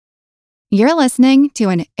You're listening to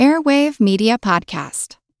an Airwave Media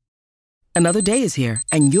Podcast. Another day is here,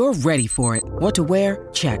 and you're ready for it. What to wear?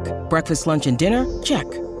 Check. Breakfast, lunch, and dinner? Check.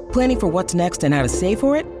 Planning for what's next and how to save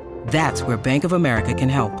for it? That's where Bank of America can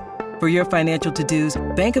help. For your financial to-dos,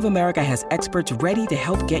 Bank of America has experts ready to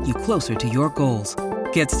help get you closer to your goals.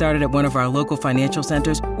 Get started at one of our local financial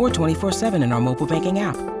centers or 24/7 in our mobile banking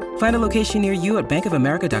app. Find a location near you at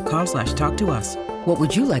bankofamerica.com/talktous. What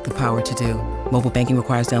would you like the power to do? Mobile banking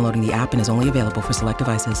requires downloading the app and is only available for select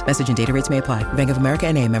devices. Message and data rates may apply. Bank of America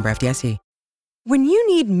N.A., member FDIC. When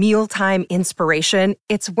you need mealtime inspiration,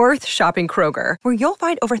 it's worth shopping Kroger, where you'll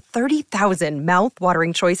find over 30,000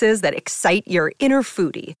 mouth-watering choices that excite your inner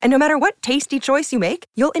foodie. And no matter what tasty choice you make,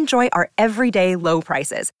 you'll enjoy our everyday low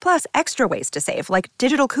prices, plus extra ways to save, like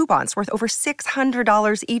digital coupons worth over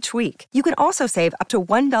 $600 each week. You can also save up to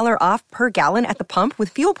 $1 off per gallon at the pump with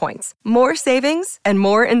fuel points. More savings and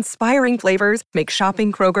more inspiring flavors make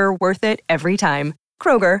shopping Kroger worth it every time.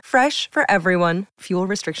 Kroger, fresh for everyone. Fuel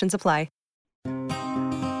restrictions apply.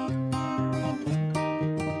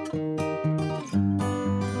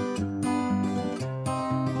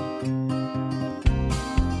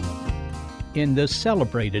 In the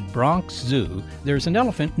celebrated Bronx Zoo, there's an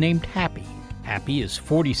elephant named Happy. Happy is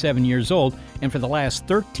 47 years old, and for the last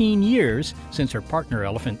 13 years, since her partner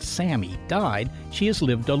elephant Sammy died, she has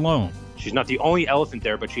lived alone. She's not the only elephant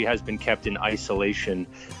there, but she has been kept in isolation.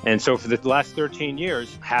 And so for the last 13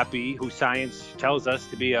 years, Happy, who science tells us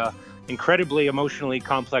to be a incredibly emotionally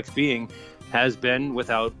complex being, has been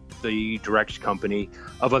without the direct company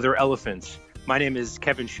of other elephants. My name is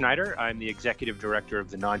Kevin Schneider. I'm the executive director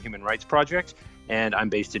of the Nonhuman Rights Project, and I'm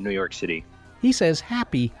based in New York City. He says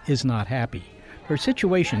Happy is not happy. Her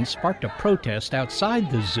situation sparked a protest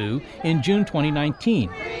outside the zoo in June 2019.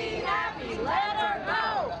 Free Happy, let her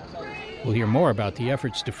go! We'll hear more about the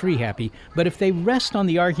efforts to free Happy, but if they rest on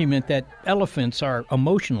the argument that elephants are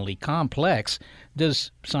emotionally complex,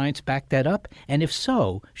 does science back that up? And if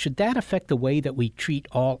so, should that affect the way that we treat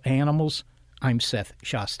all animals? I'm Seth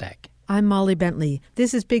Shostak. I'm Molly Bentley.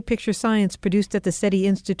 This is Big Picture Science, produced at the SETI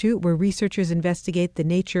Institute, where researchers investigate the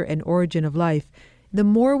nature and origin of life. The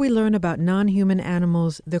more we learn about non-human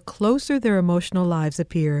animals, the closer their emotional lives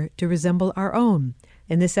appear to resemble our own.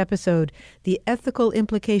 In this episode, the ethical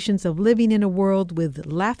implications of living in a world with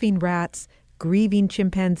laughing rats, grieving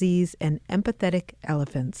chimpanzees, and empathetic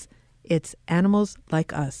elephants. It's Animals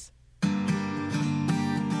Like Us.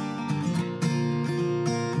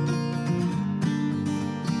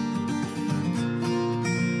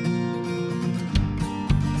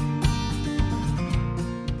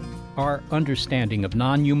 Our understanding of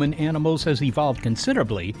non-human animals has evolved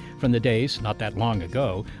considerably from the days, not that long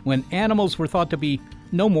ago, when animals were thought to be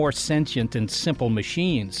no more sentient and simple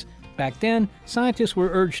machines. Back then, scientists were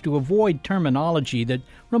urged to avoid terminology that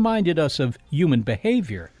reminded us of human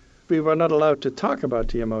behavior. We were not allowed to talk about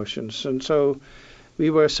the emotions, and so we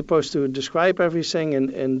were supposed to describe everything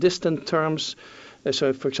in distant terms.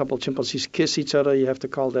 So, for example, chimpanzees kiss each other, you have to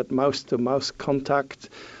call that mouth-to-mouth contact.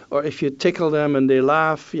 Or if you tickle them and they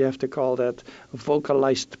laugh, you have to call that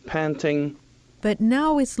vocalized panting. But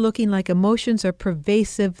now it's looking like emotions are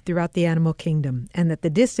pervasive throughout the animal kingdom, and that the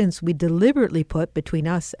distance we deliberately put between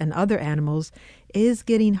us and other animals is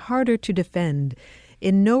getting harder to defend.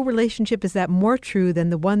 In no relationship is that more true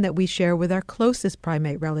than the one that we share with our closest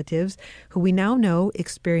primate relatives, who we now know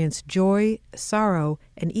experience joy, sorrow,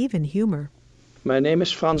 and even humor. My name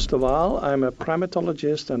is Frans de Waal. I'm a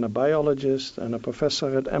primatologist and a biologist and a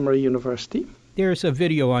professor at Emory University. There's a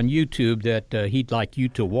video on YouTube that he'd like you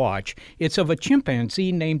to watch. It's of a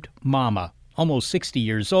chimpanzee named Mama, almost 60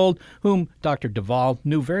 years old, whom Dr. de Waal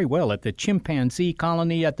knew very well at the chimpanzee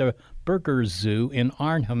colony at the Burgers Zoo in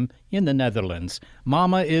Arnhem in the Netherlands.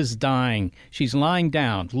 Mama is dying. She's lying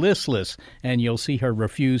down, listless, and you'll see her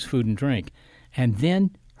refuse food and drink. And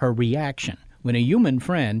then her reaction when a human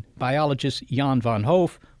friend, biologist Jan van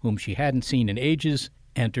Hooff, whom she hadn't seen in ages,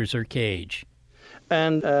 enters her cage.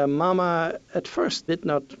 And Mama at first did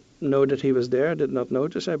not know that he was there, did not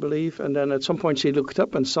notice, I believe. And then at some point she looked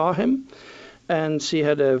up and saw him. And she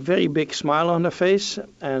had a very big smile on her face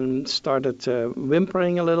and started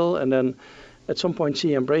whimpering a little. And then at some point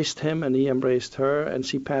she embraced him and he embraced her, and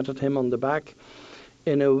she patted him on the back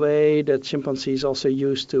in a way that chimpanzees also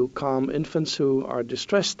use to calm infants who are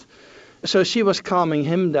distressed. So she was calming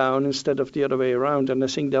him down instead of the other way around, and I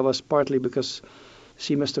think that was partly because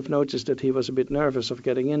she must have noticed that he was a bit nervous of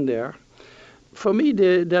getting in there. For me,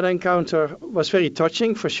 that encounter was very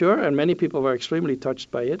touching, for sure, and many people were extremely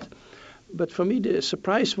touched by it. But for me, the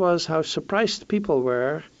surprise was how surprised people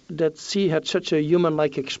were that she had such a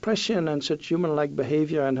human-like expression and such human-like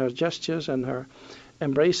behavior and her gestures and her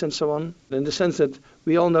embrace and so on, in the sense that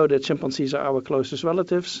we all know that chimpanzees are our closest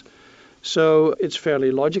relatives. So it's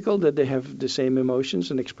fairly logical that they have the same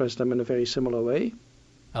emotions and express them in a very similar way.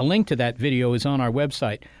 A link to that video is on our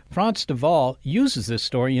website. Frans de Waal uses this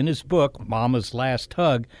story in his book, Mama's Last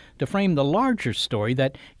Hug, to frame the larger story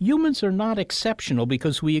that humans are not exceptional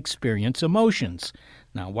because we experience emotions.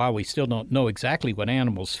 Now, while we still don't know exactly what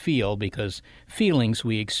animals feel, because feelings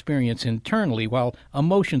we experience internally, while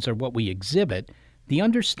emotions are what we exhibit, the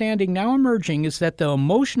understanding now emerging is that the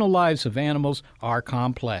emotional lives of animals are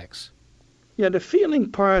complex. Yeah, the feeling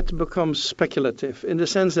part becomes speculative in the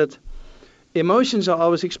sense that emotions are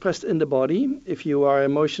always expressed in the body. If you are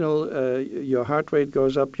emotional, your heart rate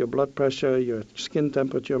goes up, your blood pressure, your skin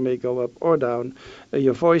temperature may go up or down,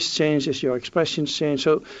 your voice changes, your expressions change.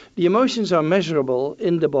 So the emotions are measurable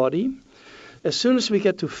in the body. As soon as we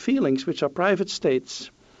get to feelings, which are private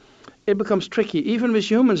states, it becomes tricky. Even with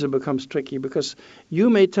humans, it becomes tricky because you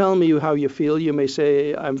may tell me how you feel. You may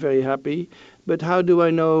say, I'm very happy. But how do I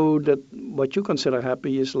know that what you consider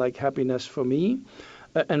happy is like happiness for me?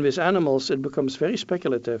 And with animals, it becomes very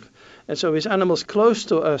speculative. And so with animals close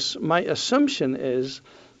to us, my assumption is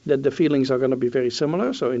that the feelings are going to be very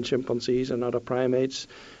similar. So in chimpanzees and other primates,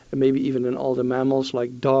 and maybe even in all the mammals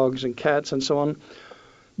like dogs and cats and so on.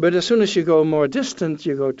 But as soon as you go more distant,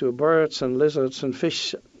 you go to birds and lizards and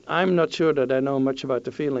fish, I'm not sure that I know much about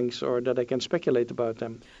the feelings or that I can speculate about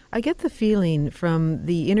them. I get the feeling from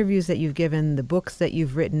the interviews that you've given, the books that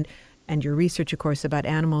you've written, and your research, of course, about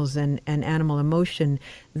animals and animal emotion,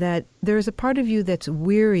 that there's a part of you that's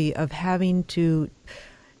weary of having to,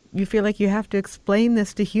 you feel like you have to explain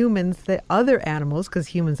this to humans that other animals, because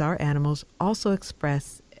humans are animals, also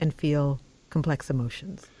express and feel complex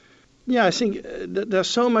emotions. Yeah, I think there's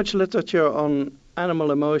so much literature on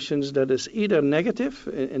animal emotions that is either negative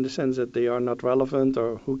in the sense that they are not relevant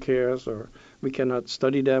or who cares or we cannot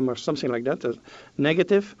study them or something like that,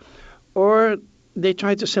 negative, or they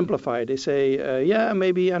try to simplify. They say, yeah,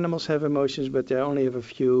 maybe animals have emotions, but they only have a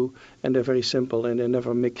few and they're very simple and they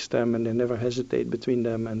never mix them and they never hesitate between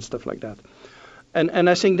them and stuff like that. And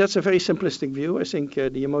I think that's a very simplistic view. I think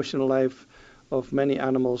the emotional life of many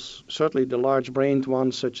animals, certainly the large-brained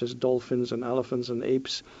ones such as dolphins and elephants and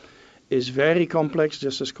apes, is very complex,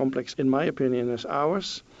 just as complex, in my opinion, as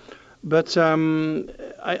ours. But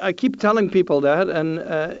I keep telling people that,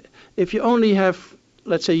 and if you only have,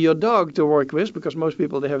 let's say, your dog to work with, because most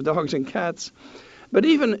people, they have dogs and cats, but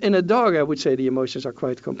even in a dog, I would say the emotions are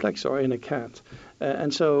quite complex, or in a cat.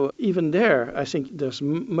 And so even there, I think there's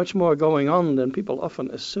much more going on than people often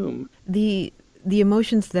assume. The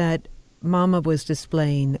emotions that Mama was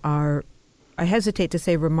displaying are, I hesitate to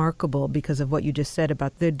say remarkable because of what you just said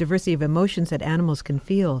about the diversity of emotions that animals can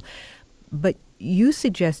feel. But you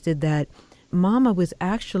suggested that Mama was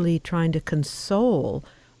actually trying to console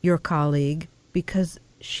your colleague because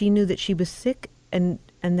she knew that she was sick and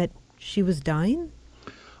that she was dying?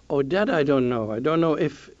 Oh, that I don't know. I don't know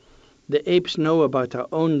if the apes know about their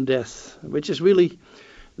own death, which is really,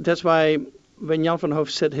 that's why when Jan van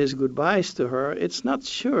Hooff said his goodbyes to her, it's not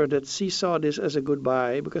sure that she saw this as a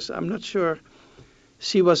goodbye, because I'm not sure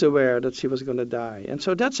she was aware that she was going to die. And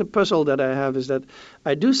so that's a puzzle that I have, is that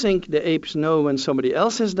I do think the apes know when somebody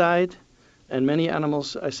else has died, and many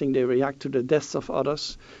animals, I think they react to the deaths of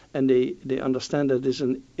others, and they understand that it's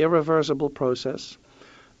an irreversible process,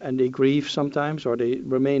 and they grieve sometimes, or they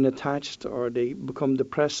remain attached, or they become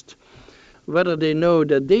depressed. Whether they know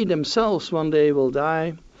that they themselves one day will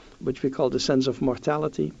die, which we call the sense of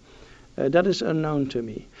mortality, that is unknown to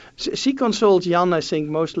me. She consoled Jan, I think,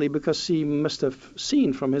 mostly because she must have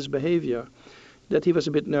seen from his behavior that he was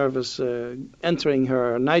a bit nervous entering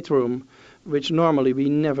her night room, which normally we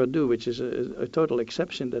never do, which is a total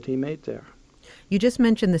exception that he made there. You just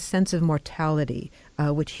mentioned the sense of mortality,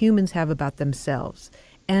 which humans have about themselves.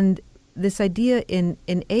 And this idea in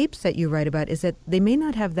apes that you write about is that they may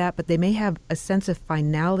not have that, but they may have a sense of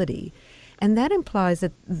finality. And that implies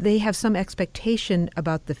that they have some expectation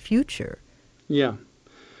about the future. Yeah.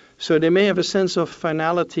 So they may have a sense of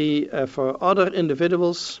finality for other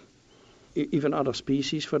individuals, even other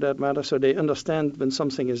species for that matter. So they understand when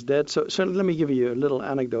something is dead. So let me give you a little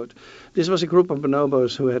anecdote. This was a group of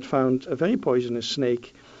bonobos who had found a very poisonous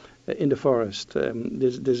snake in the forest.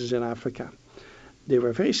 This is in Africa. They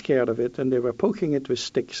were very scared of it, and they were poking it with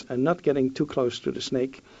sticks and not getting too close to the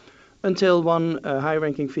snake, until one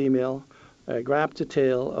high-ranking female grabbed the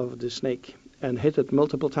tail of the snake and hit it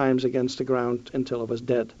multiple times against the ground until it was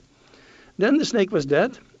dead. Then the snake was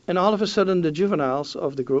dead, and all of a sudden the juveniles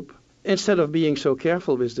of the group, instead of being so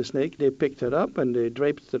careful with the snake, they picked it up and they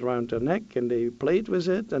draped it around their neck and they played with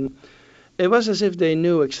it. And It was as if they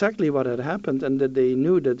knew exactly what had happened and that they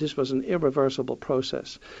knew that this was an irreversible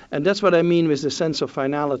process. And that's what I mean with the sense of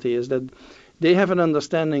finality, is that they have an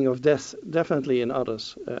understanding of death definitely in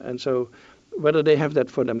others. And so whether they have that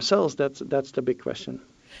for themselves, that's the big question.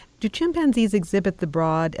 Do chimpanzees exhibit the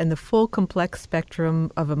broad and the full complex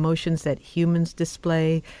spectrum of emotions that humans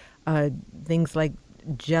display, things like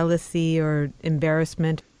jealousy or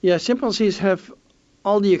embarrassment? Yeah, chimpanzees have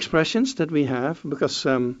all the expressions that we have, because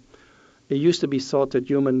it used to be thought that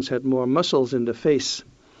humans had more muscles in the face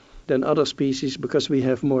than other species because we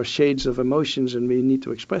have more shades of emotions and we need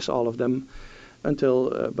to express all of them. Until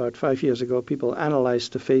about 5 years ago, people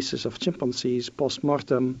analyzed the faces of chimpanzees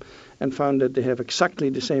post-mortem and found that they have exactly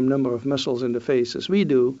the same number of muscles in the face as we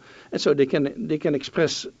do. And so they can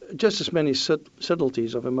express just as many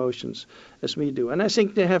subtleties of emotions as we do. And I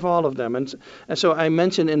think they have all of them. And so I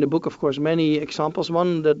mentioned in the book, of course, many examples.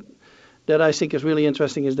 One that I think is really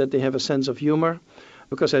interesting is that they have a sense of humor,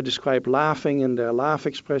 because I describe laughing and their laugh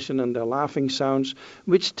expression and their laughing sounds,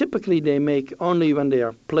 which typically they make only when they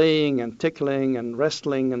are playing and tickling and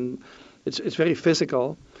wrestling, and it's very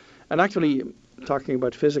physical. And actually, talking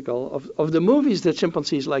about physical, of the movies that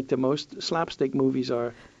chimpanzees like the most, slapstick movies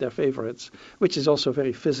are their favorites, which is also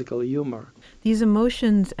very physical humor. These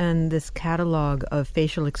emotions and this catalog of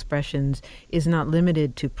facial expressions is not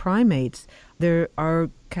limited to primates. There are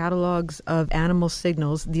catalogs of animal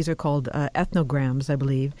signals. These are called ethnograms, I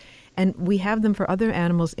believe. And we have them for other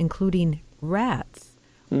animals, including rats.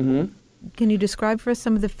 Mm-hmm. Can you describe for us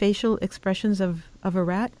some of the facial expressions of a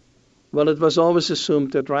rat? Well, it was always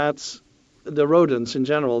assumed that rats, the rodents in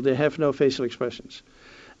general, they have no facial expressions.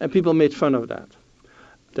 And people made fun of that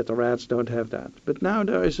the rats don't have that. But now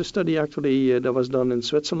there is a study actually that was done in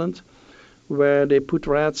Switzerland where they put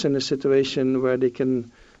rats in a situation where they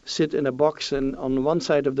can sit in a box, and on one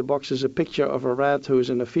side of the box is a picture of a rat who is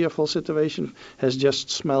in a fearful situation, has just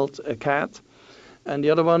smelled a cat, and the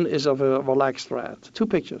other one is of a relaxed rat. 2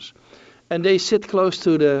 pictures. And they sit close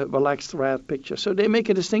to the relaxed rat picture. So they make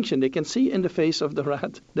a distinction. They can see in the face of the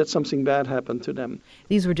rat that something bad happened to them.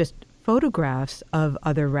 These were just photographs of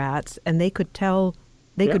other rats, and they could tell,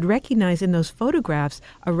 could recognize in those photographs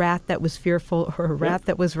a rat that was fearful or a rat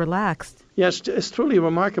that was relaxed. Yes, it's truly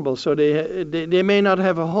remarkable. So they may not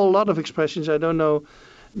have a whole lot of expressions. I don't know.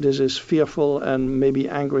 This is fearful and maybe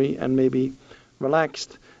angry and maybe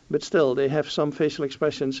relaxed. But still, they have some facial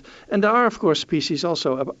expressions. And there are, of course, species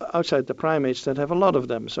also outside the primates that have a lot of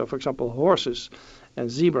them. So, for example, horses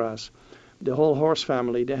and zebras. The whole horse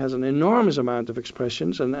family, there has an enormous amount of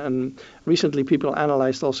expressions. And recently people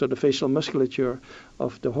analyzed also the facial musculature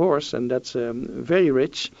of the horse, and that's very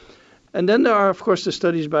rich. And then there are, of course, the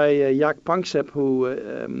studies by Jaak Panksepp,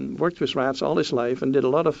 who worked with rats all his life and did a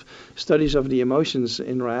lot of studies of the emotions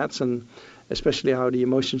in rats, and especially how the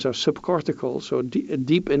emotions are subcortical, so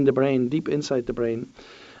deep in the brain, deep inside the brain.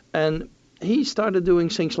 And he started doing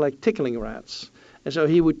things like tickling rats. And so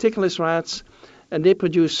he would tickle his rats, and they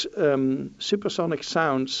produce supersonic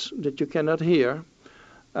sounds that you cannot hear.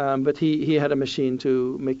 But he had a machine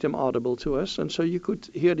to make them audible to us. And so you could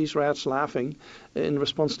hear these rats laughing in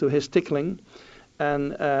response to his tickling.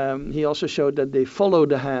 And he also showed that they follow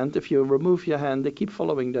the hand. If you remove your hand, they keep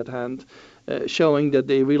following that hand, showing that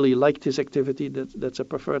they really liked this activity, that's a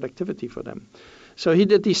preferred activity for them. So he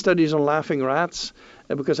did these studies on laughing rats,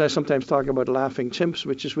 because I sometimes talk about laughing chimps,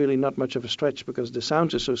 which is really not much of a stretch because the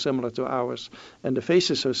sounds are so similar to ours and the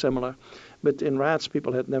face is so similar. But in rats,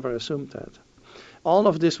 people had never assumed that. All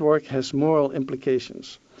of this work has moral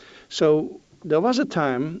implications. So there was a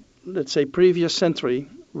time, let's say previous century,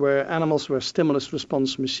 where animals were stimulus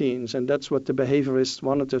response machines, and that's what the behaviorists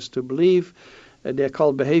wanted us to believe. They're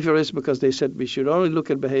called behaviorists because they said we should only look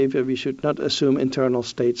at behavior, we should not assume internal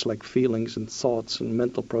states like feelings and thoughts and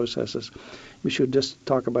mental processes. We should just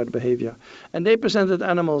talk about behavior. And they presented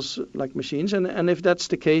animals like machines, and if that's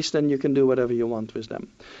the case, then you can do whatever you want with them.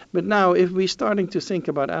 But now, if we're starting to think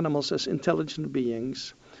about animals as intelligent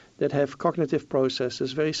beings that have cognitive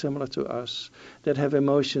processes very similar to us, that have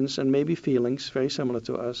emotions and maybe feelings very similar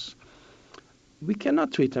to us, we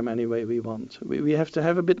cannot treat them any way we want. We have to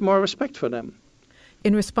have a bit more respect for them.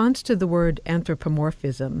 In response to the word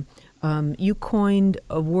anthropomorphism, you coined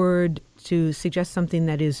a word to suggest something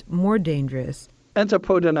that is more dangerous.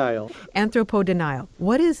 Anthropodenial. Anthropodenial.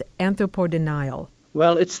 What is anthropodenial?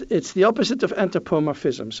 Well, it's the opposite of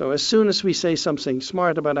anthropomorphism. So as soon as we say something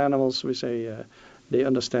smart about animals, we say they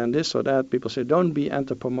understand this or that. People say, don't be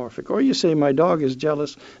anthropomorphic. Or you say, my dog is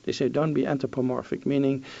jealous. They say, don't be anthropomorphic,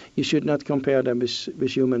 meaning you should not compare them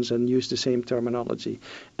with humans and use the same terminology.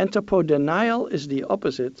 Anthropodenial is the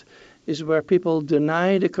opposite, is where people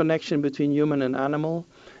deny the connection between human and animal,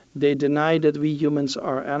 They deny that we humans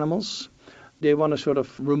are animals. They want to sort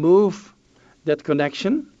of remove that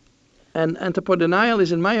connection. And anthropodenial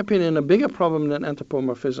is, in my opinion, a bigger problem than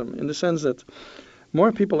anthropomorphism, in the sense that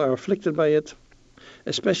more people are afflicted by it.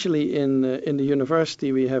 Especially in the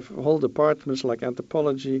university, we have whole departments like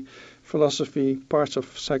anthropology, philosophy, parts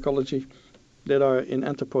of psychology that are in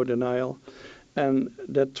anthropodenial, and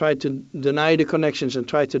that try to deny the connections and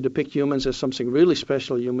try to depict humans as something really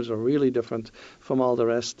special. Humans are really different from all the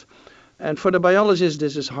rest. And for the biologists,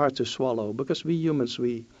 this is hard to swallow, because we humans,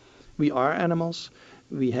 we are animals.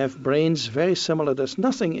 We have brains very similar. There's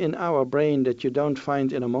nothing in our brain that you don't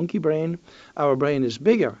find in a monkey brain. Our brain is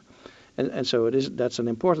bigger. And so that's an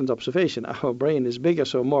important observation. Our brain is bigger,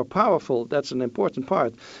 so more powerful. That's an important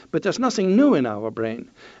part. But there's nothing new in our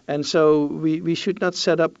brain. And so we should not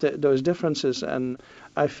set up those differences. And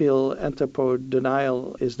I feel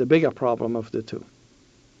anthropodenial is the bigger problem of the two.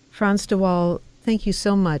 Frans de Waal, thank you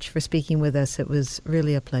so much for speaking with us. It was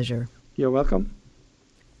really a pleasure. You're welcome.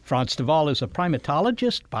 Frans de Waal is a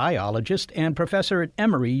primatologist, biologist, and professor at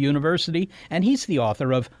Emory University, and he's the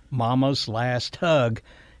author of Mama's Last Hug.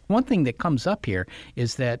 One thing that comes up here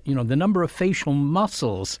is that, the number of facial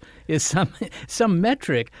muscles is some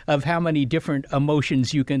metric of how many different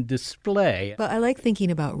emotions you can display. But I like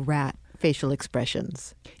thinking about rat facial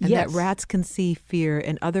expressions. And yes. That rats can see fear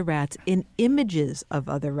in other rats in images of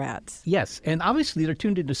other rats. Yes, and obviously they're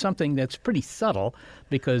tuned into something that's pretty subtle,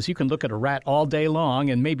 because you can look at a rat all day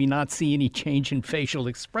long and maybe not see any change in facial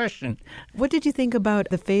expression. What did you think about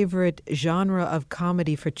the favorite genre of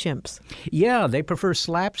comedy for chimps? Yeah, they prefer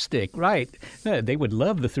slapstick, right. They would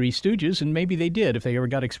love the Three Stooges, and maybe they did if they ever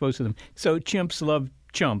got exposed to them. So chimps love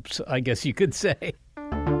chumps, I guess you could say.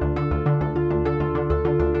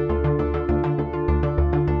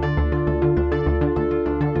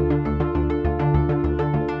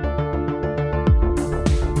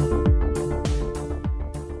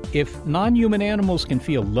 If non-human animals can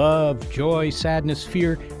feel love, joy, sadness,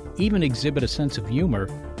 fear, even exhibit a sense of humor,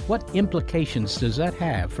 what implications does that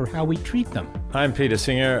have for how we treat them? I'm Peter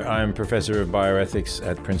Singer. I'm professor of bioethics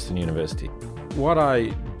at Princeton University. What I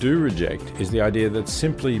do reject is the idea that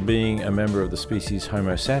simply being a member of the species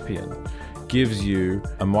Homo sapien gives you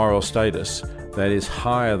a moral status that is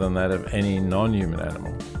higher than that of any non-human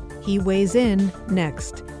animal. He weighs in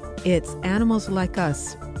next. It's Animals Like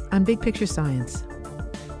Us on Big Picture Science.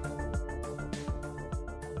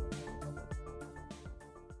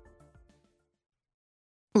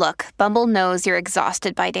 Look, Bumble knows you're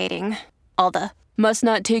exhausted by dating. All the, must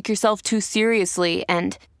not take yourself too seriously,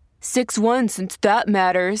 and 6'1" since that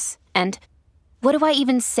matters, and what do I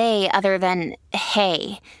even say other than,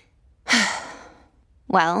 hey?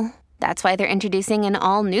 Well, that's why they're introducing an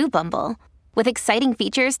all-new Bumble, with exciting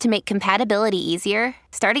features to make compatibility easier,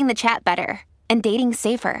 starting the chat better, and dating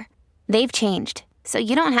safer. They've changed, so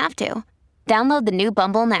you don't have to. Download the new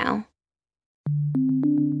Bumble now.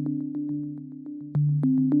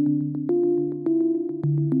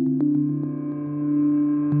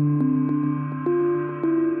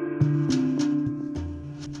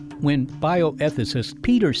 When bioethicist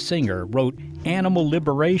Peter Singer wrote Animal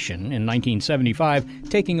Liberation in 1975,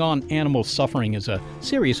 taking on animal suffering as a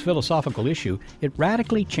serious philosophical issue, it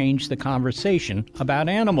radically changed the conversation about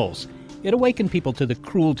animals. It awakened people to the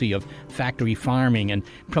cruelty of factory farming and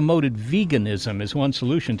promoted veganism as one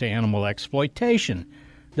solution to animal exploitation.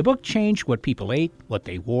 The book changed what people ate, what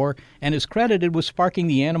they wore, and is credited with sparking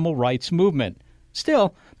the animal rights movement.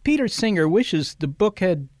 Still, Peter Singer wishes the book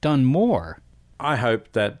had done more. I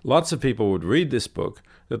hope that lots of people would read this book,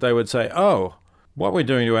 that they would say, oh, what we're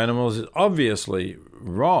doing to animals is obviously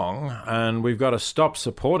wrong, and we've got to stop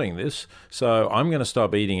supporting this. So I'm going to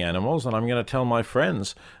stop eating animals, and I'm going to tell my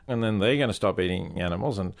friends, and then they're going to stop eating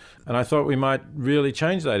animals. And I thought we might really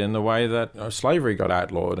change that in the way that slavery got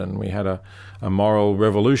outlawed, and we had a moral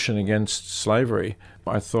revolution against slavery.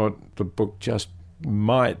 I thought the book just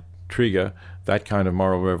might trigger that kind of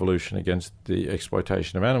moral revolution against the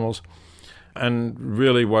exploitation of animals. And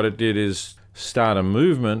really what it did is start a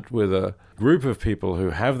movement with a group of people who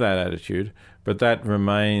have that attitude, but that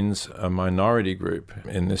remains a minority group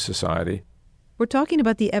in this society. We're talking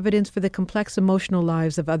about the evidence for the complex emotional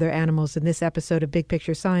lives of other animals in this episode of Big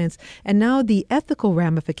Picture Science, and now the ethical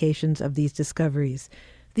ramifications of these discoveries.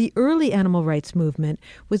 The early animal rights movement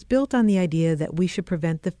was built on the idea that we should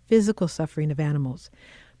prevent the physical suffering of animals.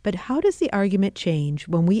 But how does the argument change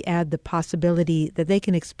when we add the possibility that they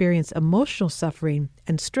can experience emotional suffering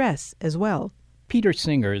and stress as well? Peter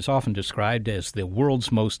Singer is often described as the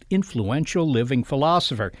world's most influential living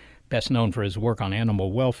philosopher, best known for his work on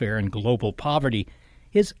animal welfare and global poverty.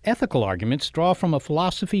 His ethical arguments draw from a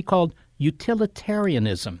philosophy called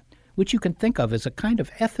utilitarianism. which you can think of as a kind of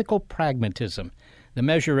ethical pragmatism. The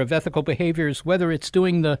measure of ethical behavior is whether it's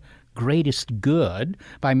doing the greatest good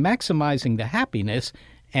by maximizing the happiness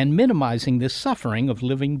and minimizing the suffering of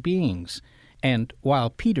living beings. And while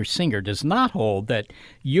Peter Singer does not hold that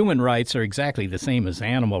human rights are exactly the same as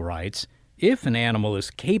animal rights, if an animal is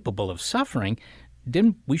capable of suffering,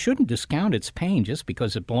 then we shouldn't discount its pain just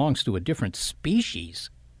because it belongs to a different species.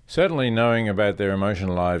 Certainly knowing about their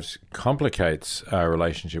emotional lives complicates our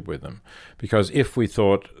relationship with them, because if we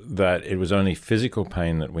thought that it was only physical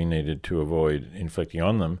pain that we needed to avoid inflicting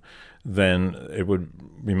on them, then it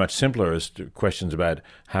would be much simpler as to questions about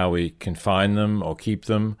how we confine them or keep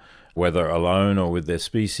them, whether alone or with their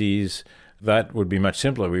species. That would be much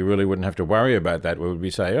simpler. We really wouldn't have to worry about that. We would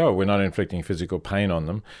be say, oh, we're not inflicting physical pain on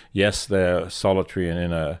them. Yes, they're solitary and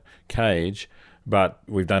in a cage, but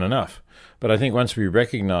we've done enough. But I think once we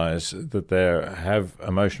recognize that they have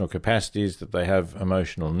emotional capacities, that they have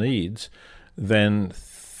emotional needs, then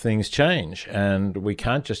things change. And we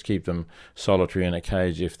can't just keep them solitary in a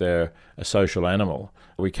cage if they're a social animal.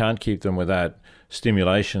 We can't keep them without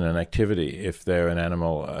stimulation and activity if they're an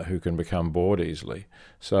animal who can become bored easily.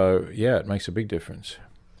 So, yeah, it makes a big difference.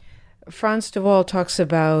 Frans de Waal talks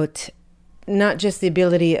about not just the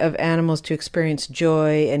ability of animals to experience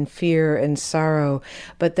joy and fear and sorrow,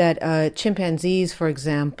 but that chimpanzees, for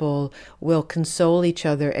example, will console each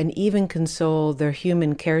other and even console their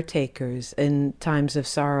human caretakers in times of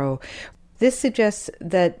sorrow. This suggests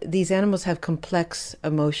that these animals have complex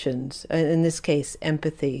emotions, in this case,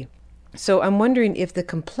 empathy. So I'm wondering if the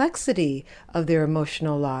complexity of their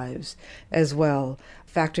emotional lives as well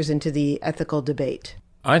factors into the ethical debate.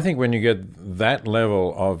 I think when you get that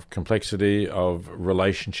level of complexity, of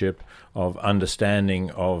relationship, of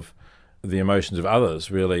understanding of the emotions of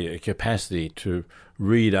others, really, a capacity to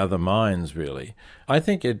read other minds, really, I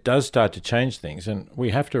think it does start to change things. And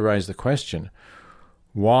we have to raise the question,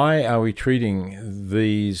 why are we treating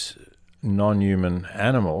these non-human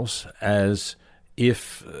animals as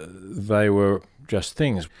if they were just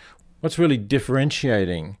things? What's really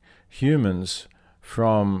differentiating humans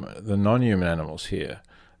from the non-human animals here?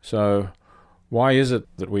 So why is it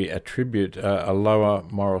that we attribute a lower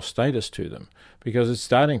moral status to them? Because it's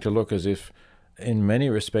starting to look as if, in many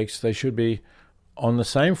respects, they should be on the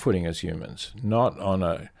same footing as humans, not on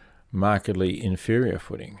a markedly inferior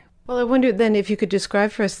footing. Well, I wonder then if you could describe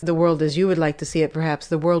for us the world as you would like to see it, perhaps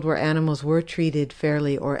the world where animals were treated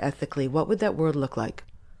fairly or ethically. What would that world look like?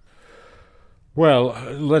 Well,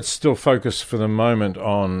 let's still focus for the moment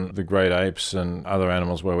on the great apes and other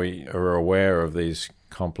animals where we are aware of these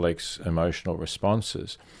complex emotional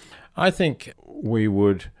responses. I think we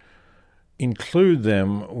would include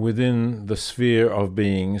them within the sphere of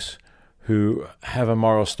beings who have a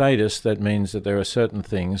moral status that means that there are certain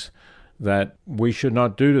things that we should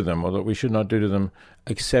not do to them, or that we should not do to them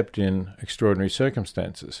except in extraordinary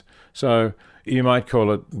circumstances. So you might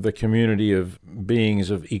call it the community of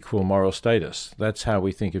beings of equal moral status. That's how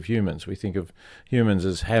we think of humans. We think of humans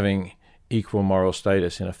as having equal moral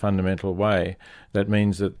status in a fundamental way. That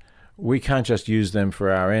means that we can't just use them for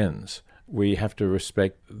our ends. We have to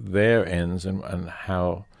respect their ends and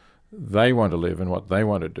how they want to live and what they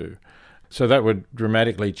want to do. So that would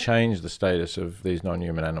dramatically change the status of these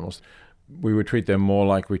non-human animals. We would treat them more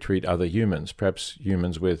like we treat other humans, perhaps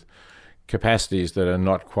humans with capacities that are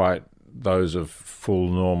not quite those of full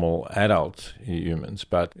normal adult humans.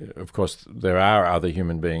 But of course, there are other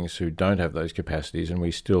human beings who don't have those capacities, and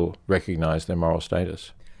we still recognize their moral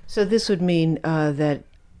status. So this would mean that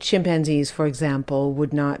chimpanzees, for example,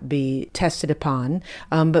 would not be tested upon,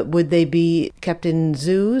 but would they be kept in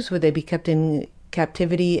zoos? Would they be kept in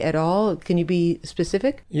captivity at all? Can you be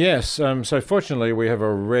specific? Yes. So fortunately, we have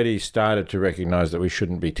already started to recognize that we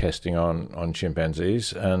shouldn't be testing on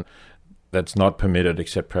chimpanzees, and that's not permitted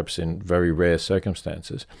except perhaps in very rare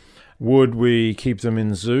circumstances. Would we keep them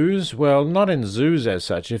in zoos? Well, not in zoos as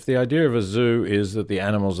such. If the idea of a zoo is that the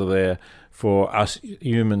animals are there for us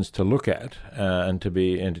humans to look at and to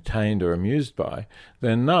be entertained or amused by,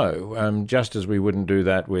 then no, just as we wouldn't do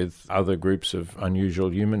that with other groups of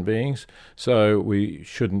unusual human beings, so we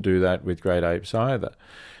shouldn't do that with great apes either.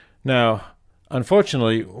 Now,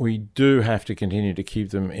 unfortunately, we do have to continue to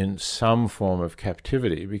keep them in some form of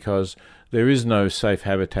captivity because there is no safe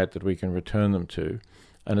habitat that we can return them to.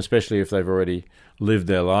 And especially if they've already lived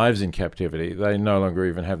their lives in captivity, they no longer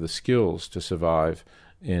even have the skills to survive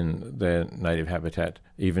in their native habitat,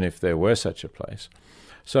 even if there were such a place.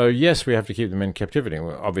 So yes, we have to keep them in captivity.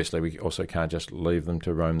 Obviously, we also can't just leave them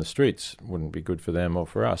to roam the streets. It wouldn't be good for them or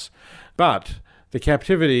for us. But the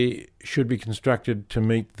captivity should be constructed to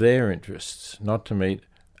meet their interests, not to meet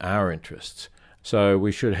our interests. So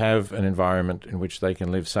we should have an environment in which they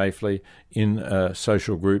can live safely in a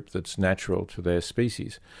social group that's natural to their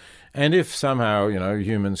species. And if somehow,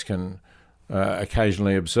 humans can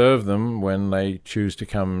occasionally observe them when they choose to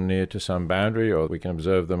come near to some boundary, or we can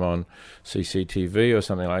observe them on CCTV or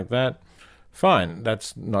something like that, fine,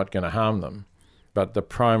 that's not going to harm them. But the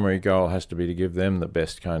primary goal has to be to give them the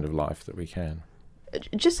best kind of life that we can.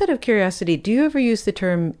 Just out of curiosity, do you ever use the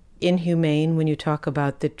term inhumane when you talk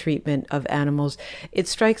about the treatment of animals? It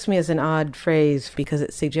strikes me as an odd phrase because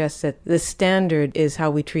it suggests that the standard is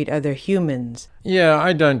how we treat other humans. Yeah,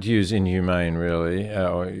 I don't use inhumane really,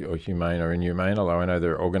 or humane or inhumane, although I know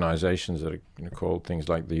there are organizations that are called things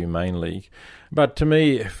like the Humane League. But to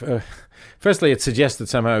me, firstly, it suggests that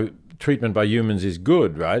somehow treatment by humans is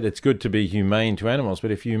good, right? It's good to be humane to animals,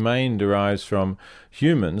 but if humane derives from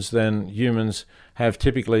humans, then humans have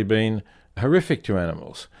typically been horrific to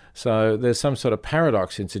animals. So there's some sort of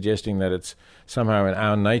paradox in suggesting that it's somehow in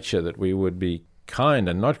our nature that we would be kind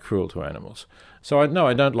and not cruel to animals. So I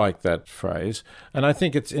don't like that phrase. And I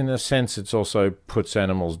think it's, in a sense, it's also puts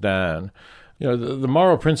animals down. The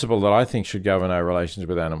moral principle that I think should govern our relations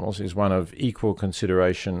with animals is one of equal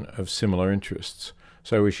consideration of similar interests.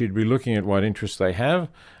 So we should be looking at what interests they have,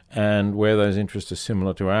 and where those interests are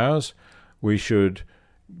similar to ours, we should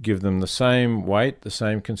give them the same weight, the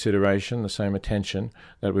same consideration, the same attention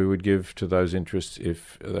that we would give to those interests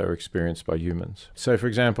if they're experienced by humans. So, for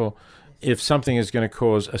example, if something is going to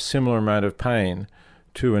cause a similar amount of pain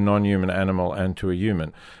to a non-human animal and to a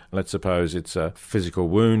human, let's suppose it's a physical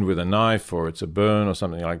wound with a knife, or it's a burn or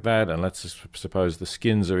something like that, and let's suppose the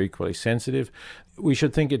skins are equally sensitive, we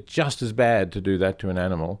should think it just as bad to do that to an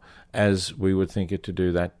animal as we would think it to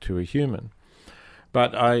do that to a human.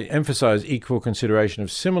 But I emphasize equal consideration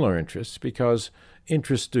of similar interests because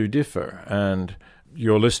interests do differ, and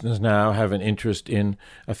your listeners now have an interest in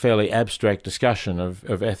a fairly abstract discussion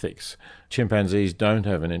of ethics. Chimpanzees don't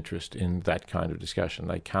have an interest in that kind of discussion.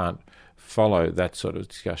 They can't follow that sort of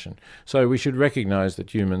discussion. So we should recognize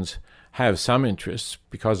that humans have some interests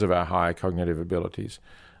because of our high cognitive abilities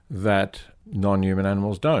that non-human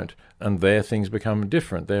animals don't. And there things become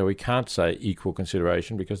different. There we can't say equal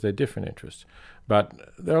consideration because they're different interests. But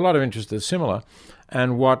there are a lot of interests that are similar.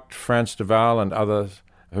 And what Frans de Waal and others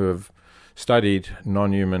who have studied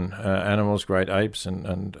non-human animals, great apes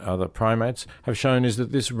and other primates, have shown is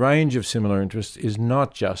that this range of similar interests is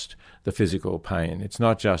not just the physical pain. It's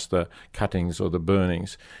not just the cuttings or the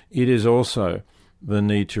burnings. It is also the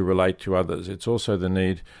need to relate to others. It's also the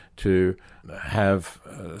need to have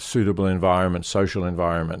a suitable environment, social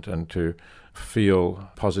environment, and to feel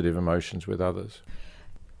positive emotions with others.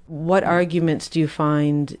 What arguments do you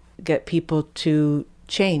find get people to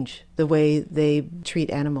change the way they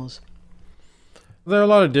treat animals? There are a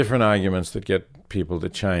lot of different arguments that get people to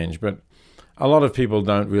change, but a lot of people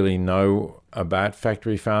don't really know about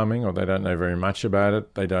factory farming, or they don't know very much about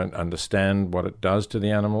it. They don't understand what it does to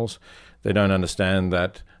the animals. They don't understand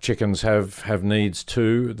that chickens have needs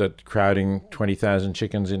too, that crowding 20,000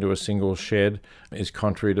 chickens into a single shed is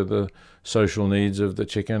contrary to the social needs of the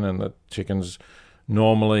chicken, and that chickens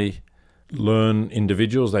normally learn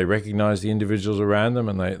individuals. They recognize the individuals around them,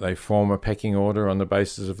 and they form a pecking order on the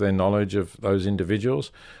basis of their knowledge of those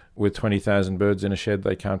individuals. With 20,000 birds in a shed,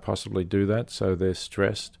 they can't possibly do that, so they're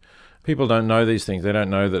stressed. People don't know these things. They don't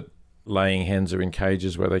know that laying hens are in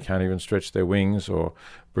cages where they can't even stretch their wings, or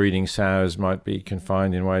breeding sows might be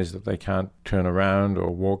confined in ways that they can't turn around or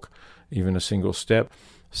walk even a single step.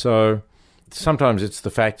 So sometimes it's the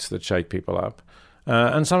facts that shake people up.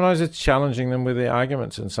 And sometimes it's challenging them with their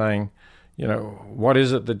arguments and saying, what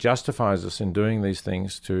is it that justifies us in doing these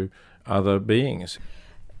things to other beings?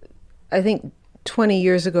 I think 20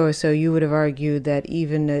 years ago or so, you would have argued that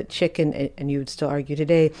even a chicken, and you would still argue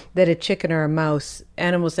today, that a chicken or a mouse,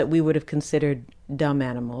 animals that we would have considered dumb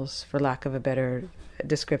animals, for lack of a better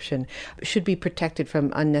description, should be protected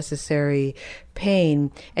from unnecessary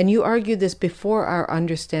pain. And you argued this before our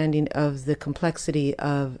understanding of the complexity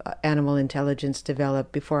of animal intelligence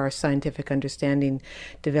developed, before our scientific understanding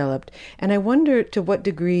developed. And I wonder to what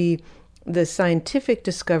degree the scientific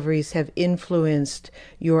discoveries have influenced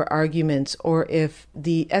your arguments, or if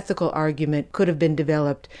the ethical argument could have been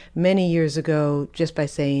developed many years ago just by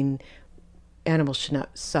saying animals should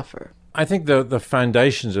not suffer. I think the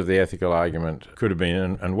foundations of the ethical argument could have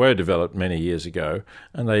been and were developed many years ago,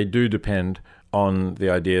 and they do depend on the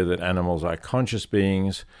idea that animals are conscious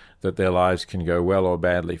beings, that their lives can go well or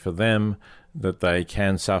badly for them, that they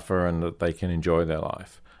can suffer and that they can enjoy their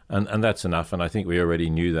life. And that's enough, and I think we already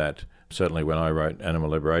knew that. Certainly when I wrote Animal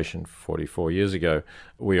Liberation 44 years ago,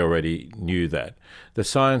 we already knew that. The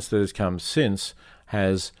science that has come since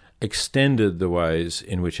has extended the ways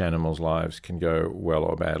in which animals' lives can go well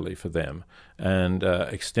or badly for them, and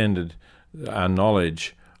extended our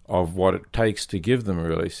knowledge of what it takes to give them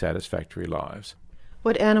really satisfactory lives.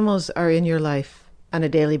 What animals are in your life on a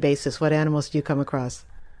daily basis? What animals do you come across?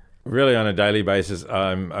 Really, on a daily basis,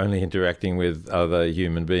 I'm only interacting with other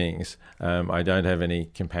human beings. I don't have any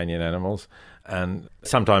companion animals, and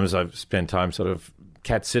sometimes I've spent time sort of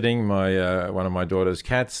cat sitting one of my daughter's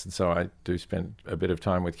cats, and so I do spend a bit of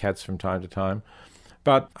time with cats from time to time.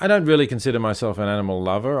 But I don't really consider myself an animal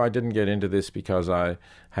lover. I didn't get into this because I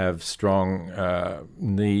have strong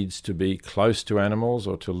needs to be close to animals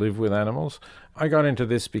or to live with animals. I got into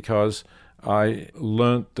this because I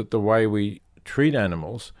learnt that the way we treat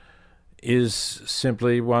animals is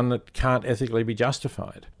simply one that can't ethically be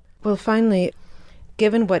justified. Well, finally,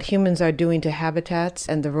 given what humans are doing to habitats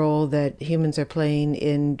and the role that humans are playing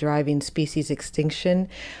in driving species extinction,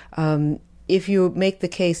 if you make the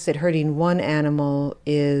case that hurting one animal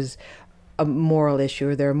is a moral issue,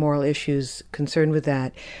 or there are moral issues concerned with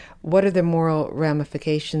that, what are the moral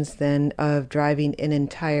ramifications then of driving an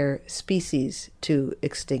entire species to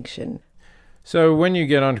extinction? So when you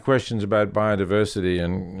get on to questions about biodiversity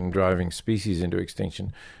and driving species into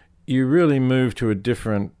extinction, you really move to a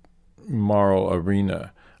different moral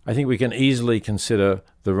arena. I think we can easily consider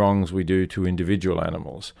the wrongs we do to individual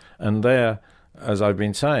animals. And they're, as I've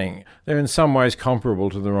been saying, they're in some ways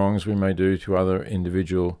comparable to the wrongs we may do to other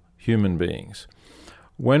individual human beings.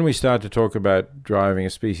 When we start to talk about driving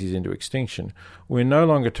a species into extinction, we're no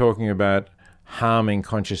longer talking about harming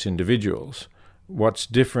conscious individuals. What's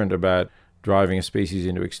different about driving a species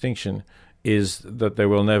into extinction is that there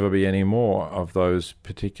will never be any more of those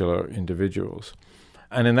particular individuals.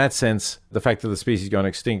 And in that sense, the fact that the species gone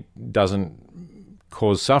extinct doesn't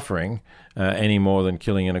cause suffering any more than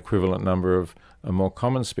killing an equivalent number of a more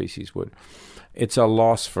common species would. It's a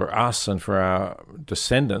loss for us and for our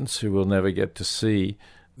descendants who will never get to see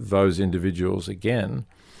those individuals again.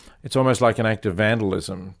 It's almost like an act of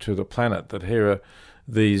vandalism to the planet, that here are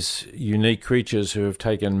these unique creatures who have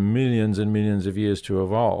taken millions and millions of years to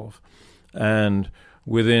evolve. And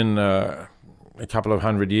within a couple of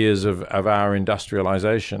hundred years of our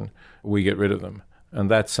industrialization, we get rid of them. And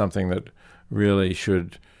that's something that really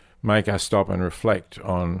should make us stop and reflect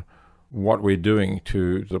on what we're doing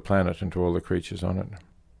to the planet and to all the creatures on it.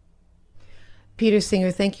 Peter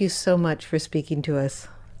Singer, thank you so much for speaking to us.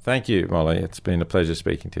 Thank you, Molly. It's been a pleasure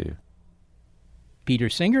speaking to you. Peter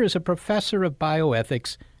Singer is a professor of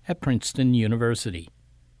bioethics at Princeton University.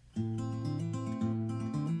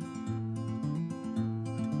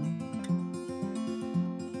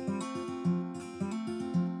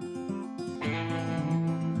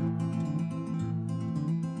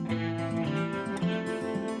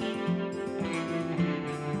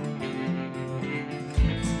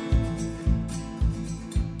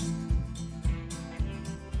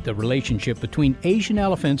 The relationship between Asian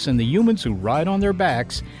elephants and the humans who ride on their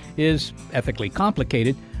backs is ethically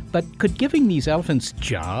complicated, but could giving these elephants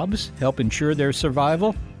jobs help ensure their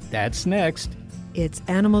survival? That's next. It's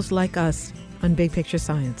Animals Like Us on Big Picture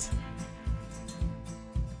Science.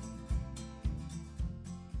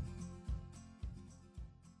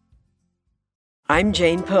 I'm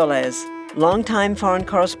Jane Perlez, longtime foreign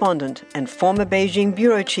correspondent and former Beijing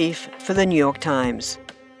bureau chief for the New York Times.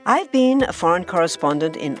 I've been a foreign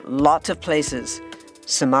correspondent in lots of places: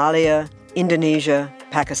 Somalia, Indonesia,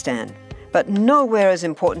 Pakistan, but nowhere as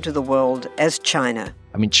important to the world as China.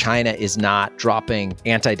 I mean, China is not dropping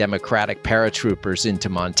anti-democratic paratroopers into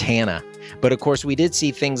Montana. But of course, we did see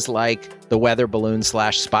things like the weather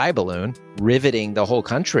balloon/spy balloon riveting the whole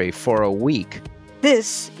country for a week.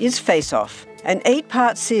 This is Face Off, an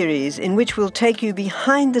 8-part series in which we'll take you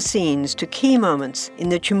behind the scenes to key moments in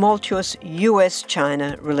the tumultuous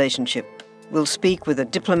U.S.-China relationship. We'll speak with a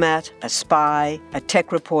diplomat, a spy, a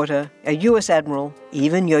tech reporter, a U.S. admiral,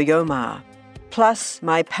 even Yo-Yo Ma. Plus,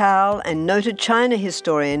 my pal and noted China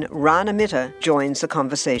historian Rana Mitter joins the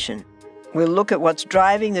conversation. We'll look at what's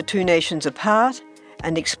driving the two nations apart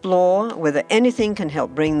and explore whether anything can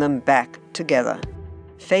help bring them back together.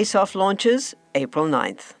 Face Off launches April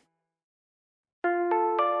 9th.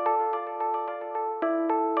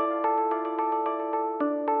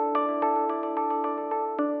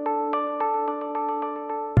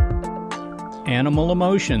 Animal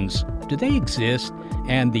emotions. Do they exist?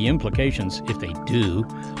 And the implications, if they do,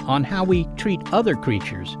 on how we treat other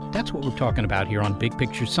creatures. That's what we're talking about here on Big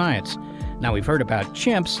Picture Science. Now, we've heard about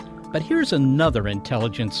chimps, but here's another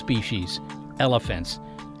intelligent species, elephants.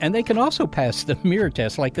 And they can also pass the mirror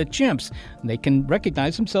test like the chimps. They can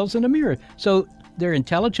recognize themselves in a mirror. So They're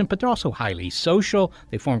intelligent, but they're also highly social.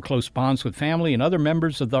 They form close bonds with family and other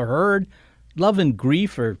members of the herd. Love and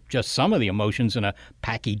grief are just some of the emotions in a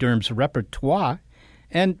pachyderm's repertoire.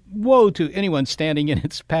 And woe to anyone standing in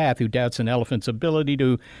its path who doubts an elephant's ability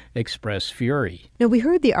to express fury. Now, we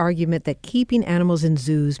heard the argument that keeping animals in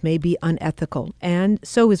zoos may be unethical, and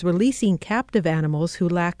so is releasing captive animals who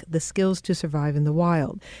lack the skills to survive in the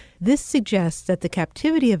wild. This suggests that the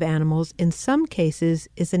captivity of animals in some cases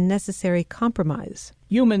is a necessary compromise.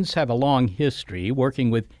 Humans have a long history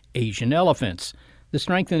working with Asian elephants. The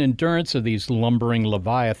strength and endurance of these lumbering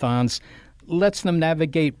leviathans lets them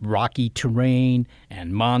navigate rocky terrain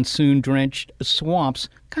and monsoon-drenched swamps,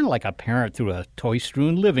 kind of like a parent through a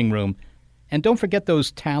toy-strewn living room. And don't forget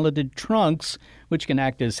those talented trunks, which can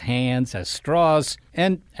act as hands, as straws,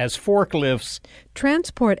 and as forklifts.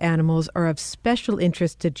 Transport animals are of special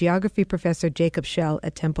interest to geography professor Jacob Schell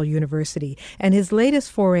at Temple University, and his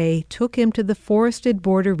latest foray took him to the forested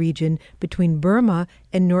border region between Burma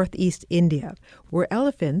and northeast India, where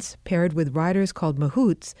elephants, paired with riders called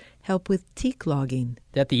mahouts, help with teak logging.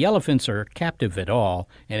 That the elephants are captive at all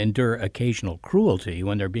and endure occasional cruelty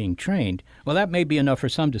when they're being trained, well, that may be enough for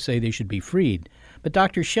some to say they should be freed. But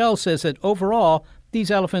Dr. Schell says that overall,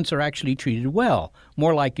 these elephants are actually treated well,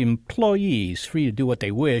 more like employees, free to do what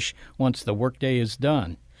they wish once the workday is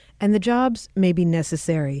done. And the jobs may be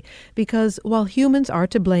necessary, because while humans are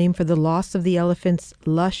to blame for the loss of the elephants'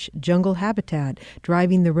 lush jungle habitat,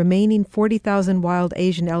 driving the remaining 40,000 wild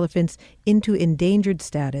Asian elephants into endangered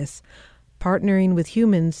status, partnering with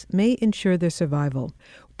humans may ensure their survival.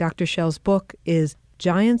 Dr. Schell's book is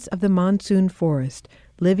Giants of the Monsoon Forest,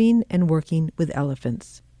 Living and Working with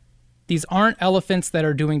Elephants. These aren't elephants that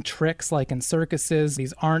are doing tricks like in circuses.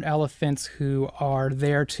 These aren't elephants who are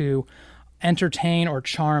there to entertain or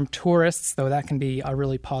charm tourists, though that can be a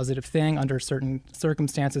really positive thing under certain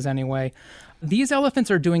circumstances anyway. These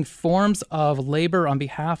elephants are doing forms of labor on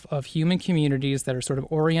behalf of human communities that are sort of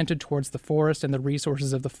oriented towards the forest and the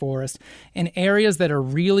resources of the forest in areas that are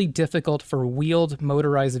really difficult for wheeled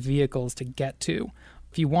motorized vehicles to get to.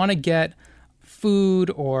 If you want to get food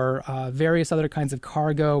or various other kinds of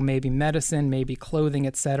cargo, maybe medicine, maybe clothing,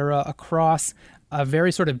 etc., across a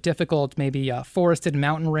very sort of difficult, maybe forested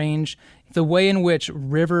mountain range, the way in which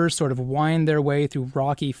rivers sort of wind their way through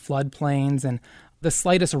rocky floodplains, and the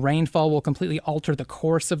slightest rainfall will completely alter the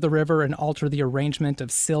course of the river and alter the arrangement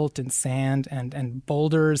of silt and sand and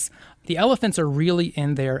boulders. The elephants are really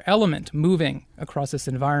in their element, moving across this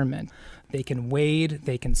environment. They can wade,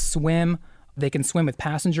 they can swim. They can swim with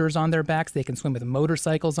passengers on their backs. They can swim with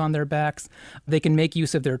motorcycles on their backs. They can make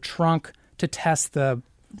use of their trunk to test the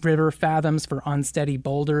river fathoms for unsteady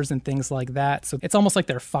boulders and things like that. So it's almost like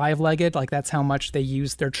they're five-legged, like that's how much they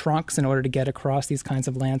use their trunks in order to get across these kinds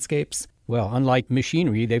of landscapes. Well, unlike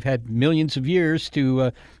machinery, they've had millions of years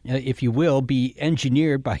to, if you will, be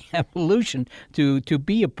engineered by evolution to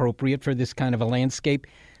be appropriate for this kind of a landscape.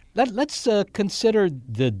 Let's consider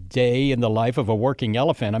the day in the life of a working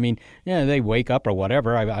elephant. I mean, they wake up or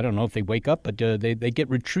whatever. I don't know if they wake up, but they get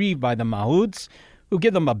retrieved by the mahouts who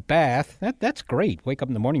give them a bath. That's great. Wake up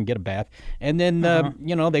in the morning and get a bath. And then,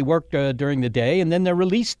 they work during the day, and then they're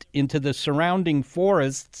released into the surrounding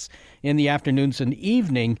forests in the afternoons and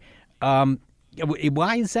evening.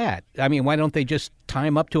 Why is that? I mean, why don't they just tie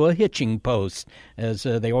them up to a hitching post, as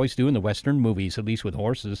they always do in the Western movies, at least with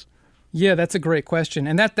horses? Yeah, that's a great question.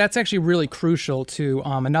 And that's actually really crucial to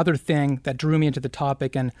another thing that drew me into the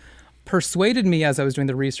topic and persuaded me as I was doing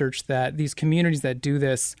the research that these communities that do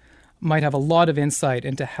this might have a lot of insight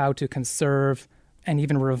into how to conserve and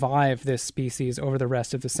even revive this species over the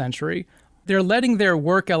rest of the century. They're letting their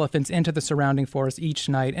work elephants into the surrounding forest each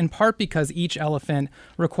night, in part because each elephant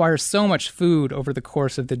requires so much food over the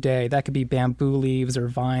course of the day. That could be bamboo leaves or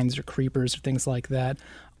vines or creepers or things like that.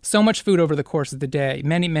 So much food over the course of the day,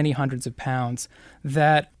 many, many hundreds of pounds,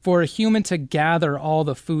 that for a human to gather all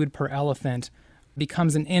the food per elephant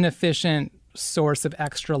becomes an inefficient source of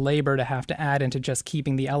extra labor to have to add into just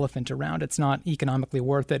keeping the elephant around. It's not economically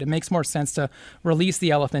worth it. It makes more sense to release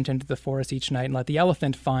the elephant into the forest each night and let the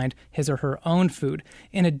elephant find his or her own food.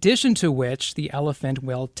 In addition to which, the elephant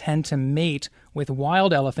will tend to mate with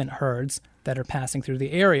wild elephant herds that are passing through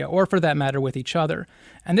the area, or for that matter, with each other.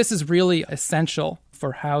 And this is really essential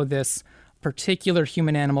for how this particular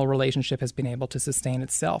human-animal relationship has been able to sustain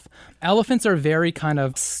itself. Elephants are very kind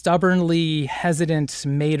of stubbornly hesitant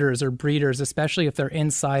maters or breeders, especially if they're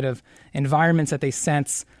inside of environments that they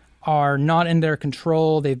sense are not in their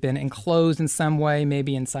control. They've been enclosed in some way,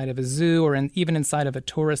 maybe inside of a zoo or even inside of a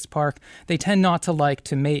tourist park. They tend not to like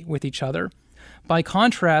to mate with each other. By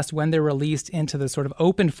contrast, when they're released into the sort of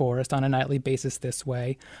open forest on a nightly basis this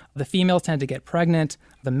way, the females tend to get pregnant.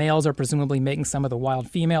 The males are presumably making some of the wild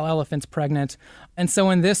female elephants pregnant. And so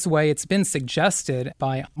in this way, it's been suggested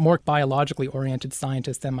by more biologically oriented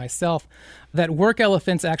scientists than myself that work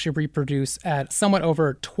elephants actually reproduce at somewhat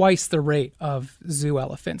over twice the rate of zoo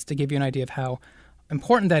elephants, to give you an idea of how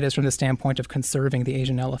important that is from the standpoint of conserving the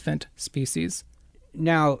Asian elephant species.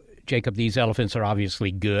 Now, Jacob, these elephants are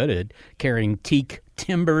obviously good at carrying teak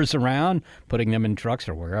timbers around, putting them in trucks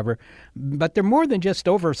or wherever. But they're more than just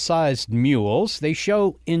oversized mules. They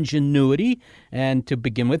show ingenuity. And to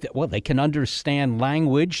begin with, well, they can understand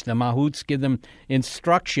language. The mahouts give them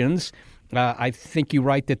instructions. I think you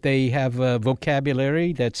write that they have a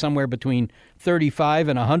vocabulary that's somewhere between 35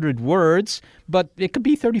 and 100 words, but it could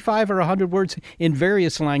be 35 or 100 words in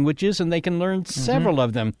various languages, and they can learn several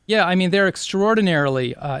of them. Yeah, I mean, they're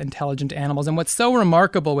extraordinarily intelligent animals. And what's so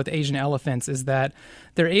remarkable with Asian elephants is that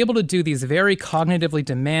they're able to do these very cognitively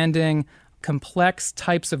demanding, complex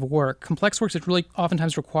types of work, complex works that really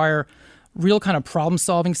oftentimes require real kind of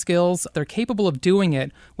problem-solving skills. They're capable of doing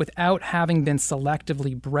it without having been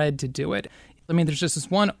selectively bred to do it. I mean, there's just this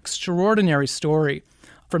one extraordinary story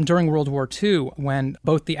from during World War II when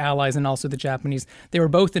both the Allies and also the Japanese, they were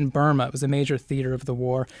both in Burma. It was a major theater of the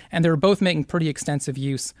war, and they were both making pretty extensive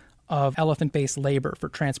use of elephant-based labor for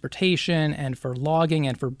transportation and for logging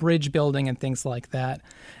and for bridge building and things like that.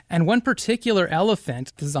 And one particular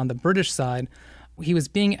elephant, this is on the British side, he was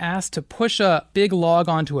being asked to push a big log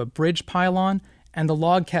onto a bridge pylon, and the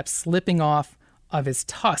log kept slipping off of his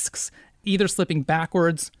tusks, either slipping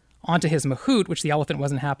backwards onto his mahout, which the elephant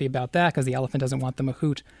wasn't happy about that because the elephant doesn't want the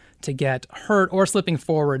mahout to get hurt, or slipping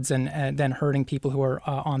forwards and then hurting people who are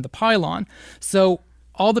on the pylon. So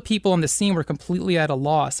all the people on the scene were completely at a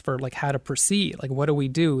loss for how to proceed. What do we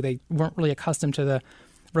do? They weren't really accustomed to the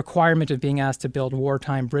requirement of being asked to build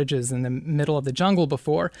wartime bridges in the middle of the jungle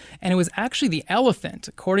before. And it was actually the elephant,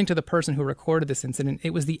 according to the person who recorded this incident,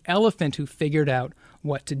 it was the elephant who figured out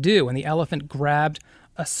what to do. And the elephant grabbed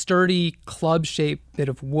a sturdy club-shaped bit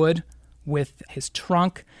of wood with his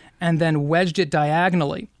trunk and then wedged it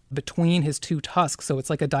diagonally between his two tusks. So it's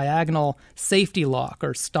like a diagonal safety lock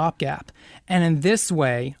or stopgap. And in this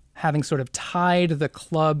way, having sort of tied the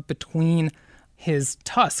club between his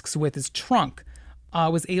tusks with his trunk,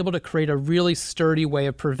 was able to create a really sturdy way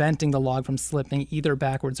of preventing the log from slipping either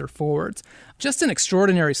backwards or forwards. Just an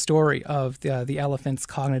extraordinary story of the elephant's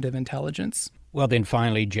cognitive intelligence. Well, then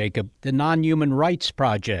finally, Jacob, the Nonhuman Rights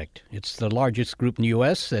Project. It's the largest group in the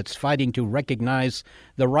U.S. that's fighting to recognize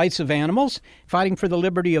the rights of animals. Fighting for the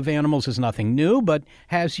liberty of animals is nothing new, but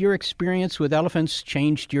has your experience with elephants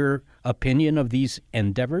changed your opinion of these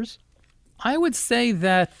endeavors? I would say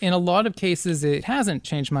that in a lot of cases it hasn't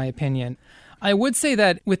changed my opinion. I would say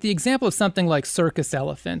that with the example of something like circus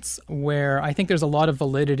elephants, where I think there's a lot of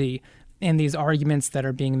validity in these arguments that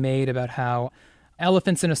are being made about how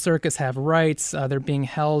elephants in a circus have rights, they're being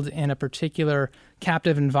held in a particular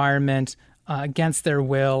captive environment against their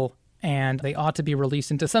will, and they ought to be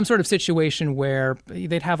released into some sort of situation where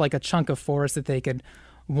they'd have a chunk of forest that they could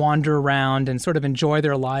wander around and sort of enjoy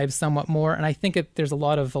their lives somewhat more. And I think there's a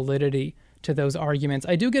lot of validity to those arguments.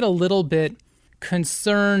 I do get a little bit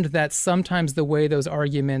concerned that sometimes the way those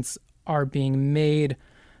arguments are being made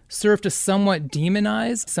serve to somewhat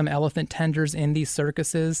demonize some elephant tenders in these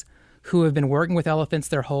circuses who have been working with elephants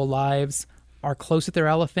their whole lives, are close with their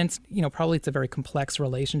elephants. Probably it's a very complex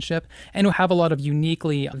relationship, and who have a lot of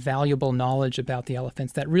uniquely valuable knowledge about the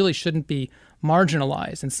elephants that really shouldn't be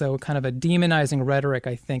marginalized. And so kind of a demonizing rhetoric,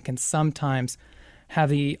 I think, can sometimes have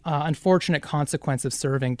the unfortunate consequence of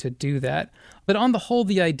serving to do that. But on the whole,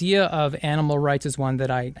 the idea of animal rights is one that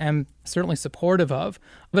I am certainly supportive of.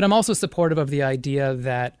 But I'm also supportive of the idea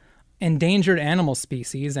that endangered animal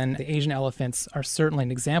species, and the Asian elephants are certainly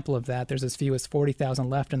an example of that, there's as few as 40,000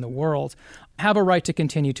 left in the world, have a right to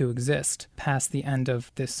continue to exist past the end of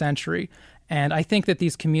this century. And I think that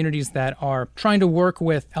these communities that are trying to work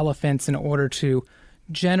with elephants in order to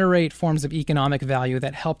generate forms of economic value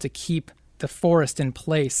that help to keep the forest in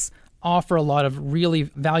place offer a lot of really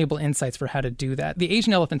valuable insights for how to do that. The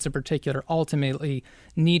Asian elephants in particular ultimately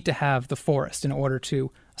need to have the forest in order to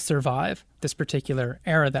survive this particular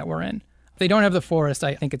era that we're in. If they don't have the forest,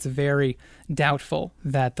 I think it's very doubtful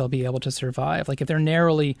that they'll be able to survive. If they're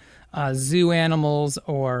narrowly zoo animals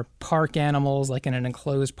or park animals, like in an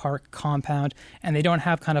enclosed park compound, and they don't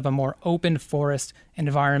have kind of a more open forest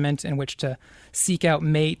environment in which to seek out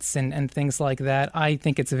mates and things like that, I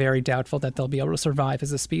think it's very doubtful that they'll be able to survive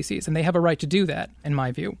as a species. And they have a right to do that, in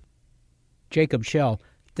my view. Jacob Schell,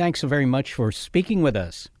 thanks so very much for speaking with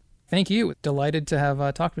us. Thank you. Delighted to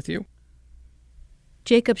have talked with you.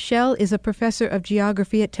 Jacob Schell is a professor of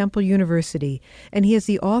geography at Temple University, and he is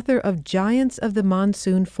the author of Giants of the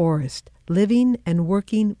Monsoon Forest, Living and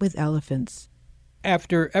Working with Elephants.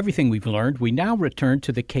 After everything we've learned, we now return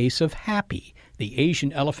to the case of Happy, the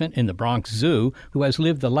Asian elephant in the Bronx Zoo who has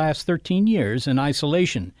lived the last 13 years in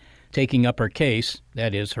isolation. Taking up her case,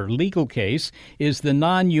 that is, her legal case, is the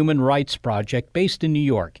Nonhuman Rights Project based in New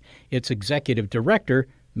York. Its executive director,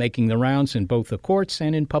 making the rounds in both the courts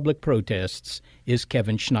and in public protests, is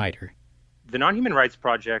Kevin Schneider. The Nonhuman Rights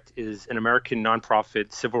Project is an American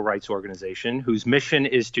nonprofit civil rights organization whose mission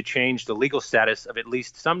is to change the legal status of at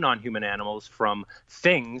least some non-human animals from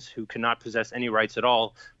things who cannot possess any rights at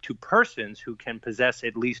all to persons who can possess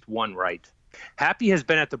at least one right. Happy has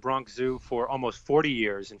been at the Bronx Zoo for almost 40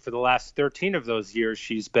 years, and for the last 13 of those years,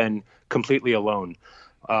 she's been completely alone.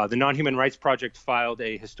 The Nonhuman Rights Project filed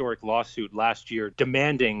a historic lawsuit last year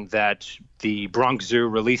demanding that the Bronx Zoo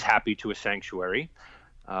release Happy to a sanctuary.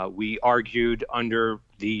 We argued under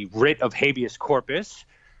the writ of habeas corpus,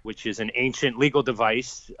 which is an ancient legal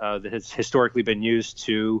device that has historically been used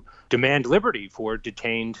to demand liberty for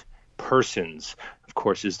detained persons, of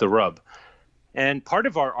course, is the rub. And part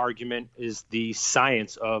of our argument is the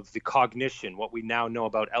science of the cognition, what we now know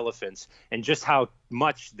about elephants, and just how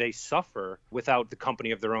much they suffer without the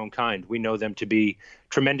company of their own kind. We know them to be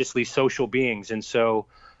tremendously social beings. And so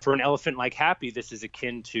for an elephant like Happy, this is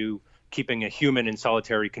akin to keeping a human in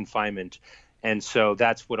solitary confinement. And so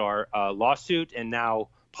that's what our lawsuit and now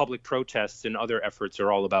public protests and other efforts are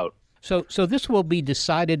all about. So this will be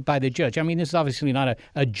decided by the judge. I mean, this is obviously not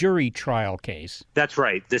a jury trial case. That's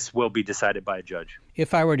right. This will be decided by a judge.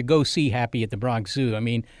 If I were to go see Happy at the Bronx Zoo, I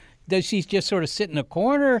mean, does she just sort of sit in a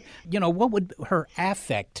corner? You know, what would her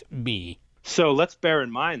affect be? So let's bear in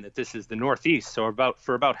mind that this is the Northeast. So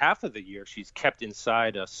for about half of the year, she's kept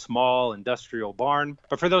inside a small industrial barn.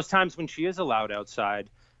 But for those times when she is allowed outside,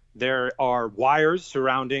 there are wires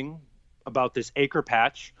surrounding about this acre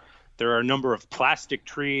patch. There are a number of plastic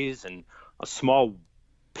trees and a small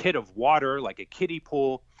pit of water like a kiddie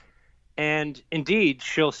pool. And indeed,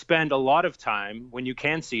 she'll spend a lot of time, when you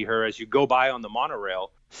can see her as you go by on the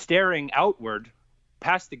monorail, staring outward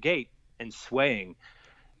past the gate and swaying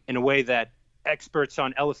in a way that experts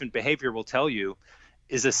on elephant behavior will tell you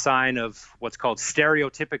is a sign of what's called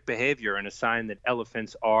stereotypic behavior and a sign that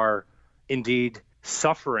elephants are indeed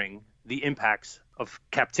suffering the impacts of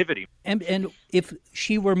captivity. And if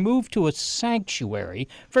she were moved to a sanctuary,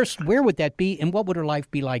 first, where would that be and what would her life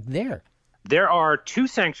be like there? There are two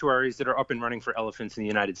sanctuaries that are up and running for elephants in the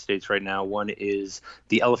United States right now. One is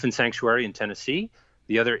the Elephant Sanctuary in Tennessee.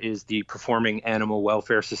 The other is the Performing Animal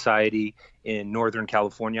Welfare Society in Northern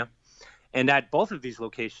California. And at both of these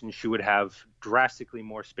locations, she would have drastically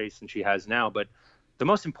more space than she has now. But the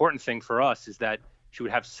most important thing for us is that she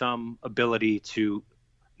would have some ability to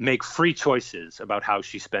make free choices about how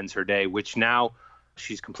she spends her day, which now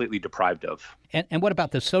she's completely deprived of. And what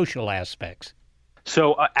about the social aspects?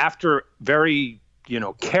 So after very,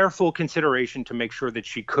 careful consideration to make sure that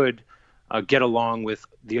she could get along with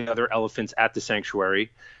the other elephants at the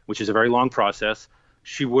sanctuary, which is a very long process,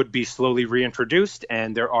 she would be slowly reintroduced.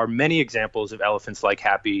 And there are many examples of elephants like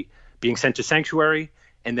Happy being sent to sanctuary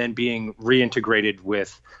and then being reintegrated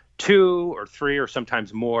with 2 or 3 or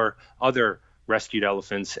sometimes more other rescued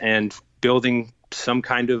elephants and building some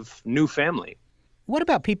kind of new family. What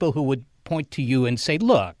about people who would point to you and say,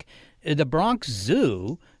 look, the Bronx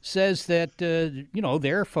Zoo says that,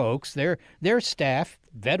 their folks, their staff,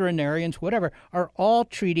 veterinarians, whatever, are all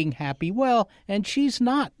treating Happy well, and she's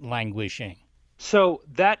not languishing. So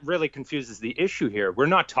that really confuses the issue here. We're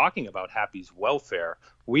not talking about Happy's welfare.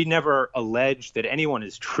 We never allege that anyone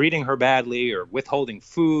is treating her badly or withholding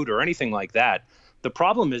food or anything like that. The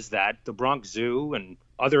problem is that the Bronx Zoo and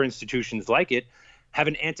other institutions like it have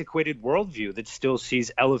an antiquated worldview that still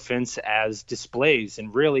sees elephants as displays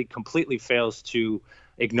and really completely fails to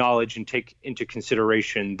acknowledge and take into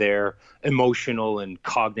consideration their emotional and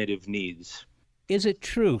cognitive needs. Is it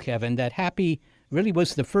true, Kevin, that Happy really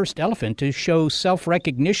was the first elephant to show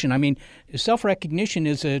self-recognition? I mean, self-recognition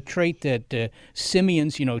is a trait that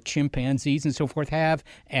simians, chimpanzees and so forth have,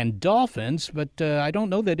 and dolphins, but I don't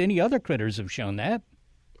know that any other critters have shown that.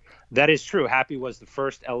 That is true. Happy was the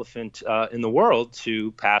first elephant in the world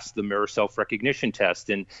to pass the mirror self-recognition test.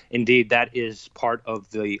 And indeed, that is part of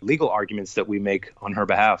the legal arguments that we make on her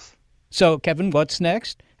behalf. So, Kevin, what's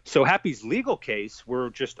next? So Happy's legal case, we're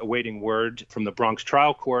just awaiting word from the Bronx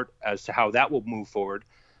trial court as to how that will move forward.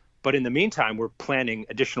 But in the meantime, we're planning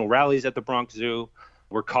additional rallies at the Bronx Zoo.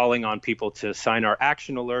 We're calling on people to sign our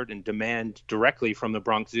action alert and demand directly from the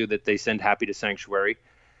Bronx Zoo that they send Happy to sanctuary.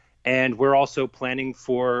 And we're also planning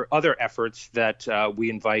for other efforts that we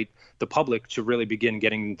invite the public to really begin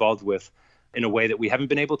getting involved with in a way that we haven't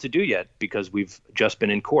been able to do yet because we've just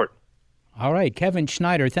been in court. All right, Kevin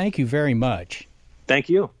Schneider, thank you very much. Thank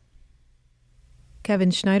you.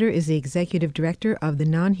 Kevin Schneider is the executive director of the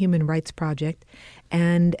Nonhuman Rights Project.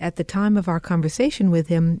 And at the time of our conversation with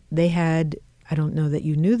him, they had, I don't know that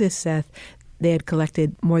you knew this, Seth, they had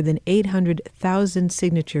collected more than 800,000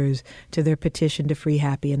 signatures to their petition to free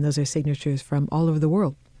Happy. And those are signatures from all over the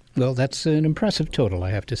world. Well, that's an impressive total,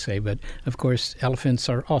 I have to say. But, of course, elephants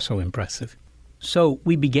are also impressive. So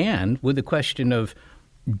we began with the question of,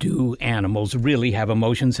 do animals really have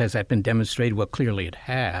emotions? Has that been demonstrated? Well, clearly it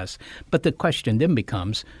has. But the question then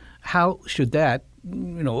becomes, how should that,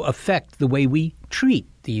 affect the way we treat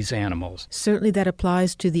these animals? Certainly that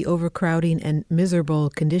applies to the overcrowding and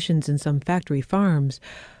miserable conditions in some factory farms.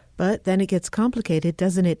 But then it gets complicated,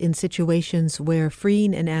 doesn't it, in situations where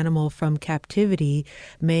freeing an animal from captivity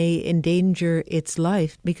may endanger its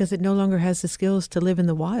life because it no longer has the skills to live in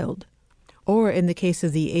the wild. Or in the case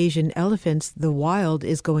of the Asian elephants, the wild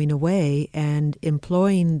is going away, and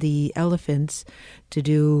employing the elephants to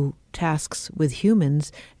do tasks with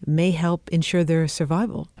humans may help ensure their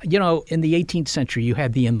survival. In the 18th century, you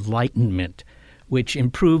had the Enlightenment, which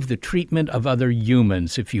improved the treatment of other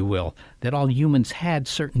humans, if you will, that all humans had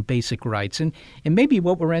certain basic rights. And maybe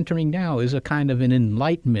what we're entering now is a kind of an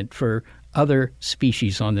enlightenment for other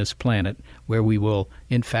species on this planet, where we will,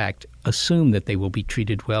 in fact, assume that they will be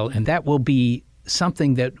treated well. And that will be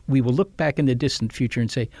something that we will look back in the distant future and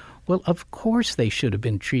say, well, of course they should have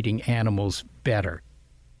been treating animals better.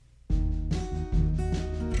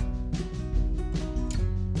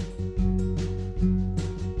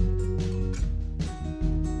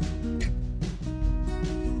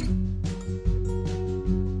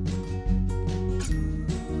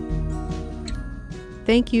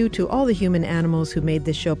 Thank you to all the human animals who made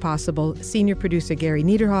this show possible. Senior producer Gary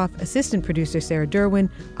Niederhoff, assistant producer Sarah Derwin,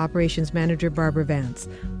 operations manager Barbara Vance.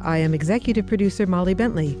 I am executive producer Molly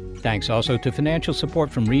Bentley. Thanks also to financial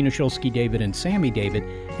support from Rena Shulsky-David and Sammy David,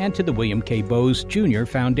 and to the William K. Bowes Jr.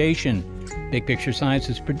 Foundation. Big Picture Science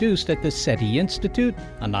is produced at the SETI Institute,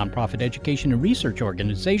 a nonprofit education and research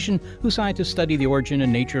organization whose scientists study the origin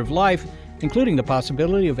and nature of life, including the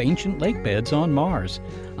possibility of ancient lake beds on Mars.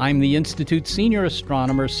 I'm the Institute's senior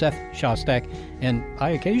astronomer, Seth Shostak, and I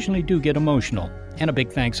occasionally do get emotional. And a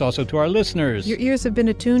big thanks also to our listeners. Your ears have been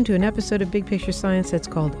attuned to an episode of Big Picture Science that's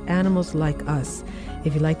called Animals Like Us.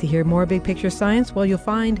 If you'd like to hear more Big Picture Science, well, you'll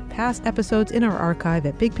find past episodes in our archive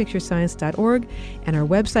at bigpicturescience.org, and our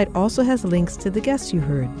website also has links to the guests you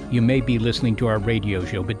heard. You may be listening to our radio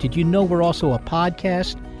show, but did you know we're also a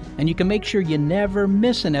podcast? And you can make sure you never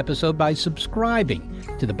miss an episode by subscribing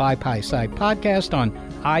to the By Pie Side podcast on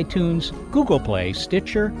iTunes, Google Play,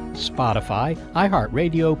 Stitcher, Spotify,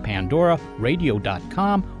 iHeartRadio, Pandora,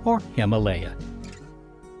 Radio.com, or Himalaya.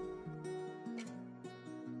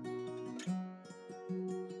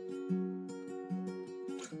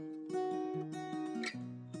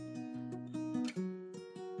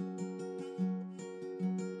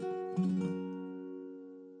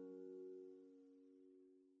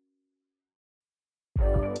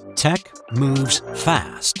 Tech moves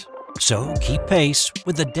fast, so keep pace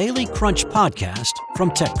with the Daily Crunch podcast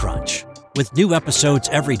from TechCrunch. With new episodes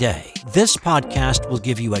every day, this podcast will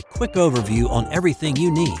give you a quick overview on everything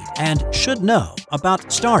you need and should know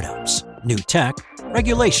about startups, new tech,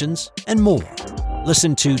 regulations, and more.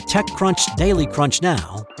 Listen to TechCrunch Daily Crunch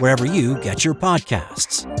now, wherever you get your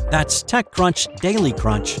podcasts. That's TechCrunch Daily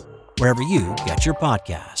Crunch, wherever you get your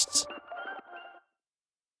podcasts.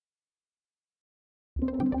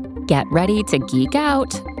 Get ready to geek out.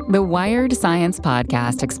 The Wired Science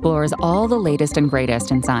Podcast explores all the latest and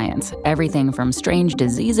greatest in science. Everything from strange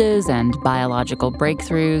diseases and biological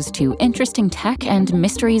breakthroughs to interesting tech and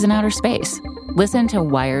mysteries in outer space. Listen to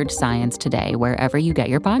Wired Science today wherever you get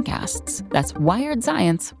your podcasts. That's Wired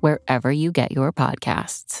Science wherever you get your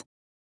podcasts.